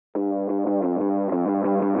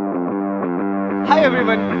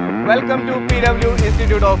everyone, welcome to PW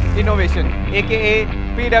Institute of Innovation, aka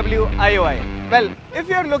PW IOI. Well, if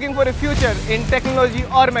you are looking for a future in technology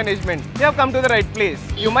or management, you have come to the right place.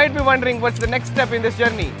 You might be wondering what's the next step in this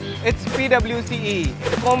journey. It's PW CEE,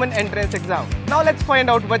 the Common Entrance Exam. Now let's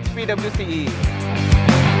find out what's PW CEE.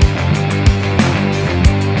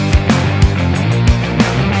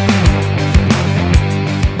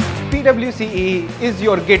 PWCEE is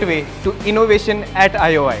your gateway to innovation at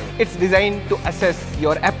IOI. It's designed to assess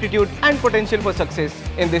your aptitude and potential for success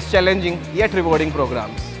in this challenging yet rewarding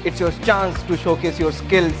programs. It's your chance to showcase your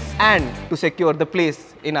skills and to secure the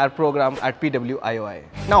place in our program at PWIOI.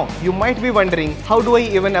 Now, you might be wondering, how do I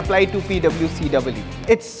even apply to PWCEE?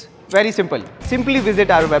 It's very simple. Simply visit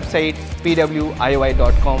our website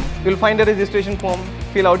pwioi.com. You'll find a registration form,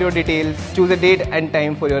 fill out your details, choose a date and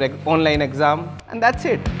time for your online exam, and that's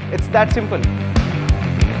it. It's that simple.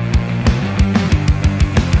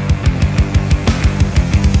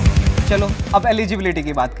 चलो अब eligibility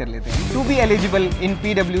की बात कर लेते हैं. To be eligible in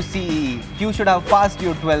PWCEE, you should have passed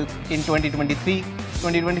your 12th in 2023,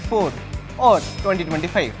 2024 or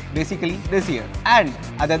 2025, basically this year. And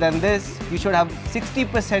other than this, you should have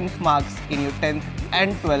 60% marks in your 10th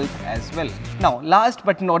and 12th as well. Now, last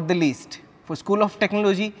but not the least, for School of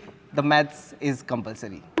Technology, the maths is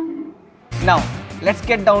compulsory. Now, let's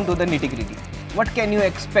get down to the nitty-gritty. What can you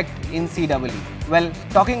expect in CEE? Well,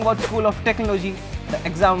 talking about School of Technology, the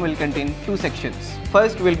exam will contain two sections.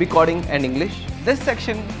 First will be coding and English. This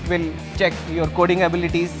section will check your coding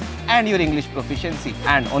abilities and your English proficiency.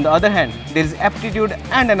 And on the other hand, there is aptitude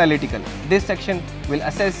and analytical. This section will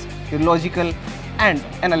assess your logical and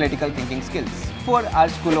analytical thinking skills. For our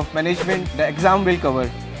School of Management, the exam will cover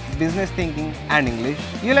business thinking and English.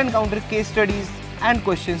 You'll encounter case studies and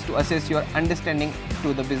questions to assess your understanding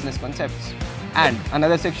to the business concepts. And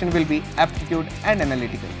another section will be aptitude and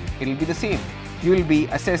analytical. It will be the same. You will be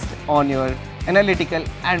assessed on your analytical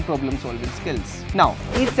and problem solving skills. Now,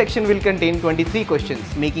 each section will contain 23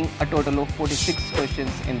 questions, making a total of 46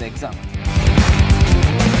 questions in the exam.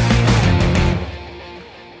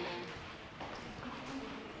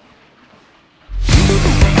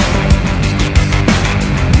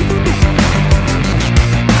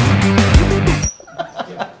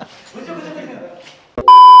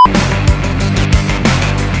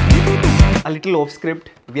 A little off script,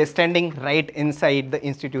 we are standing right inside the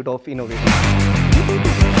Institute of Innovation.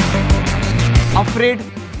 Afraid?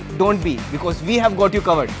 Don't be, because we have got you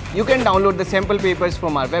covered. You can download the sample papers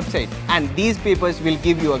from our website, and these papers will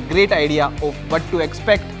give you a great idea of what to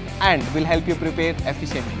expect and will help you prepare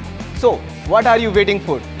efficiently. So, what are you waiting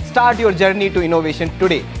for? Start your journey to innovation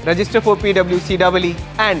today. Register for PWCEE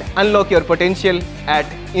and unlock your potential at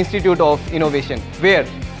Institute of Innovation, where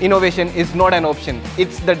innovation is not an option,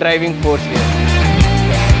 it's the driving force here.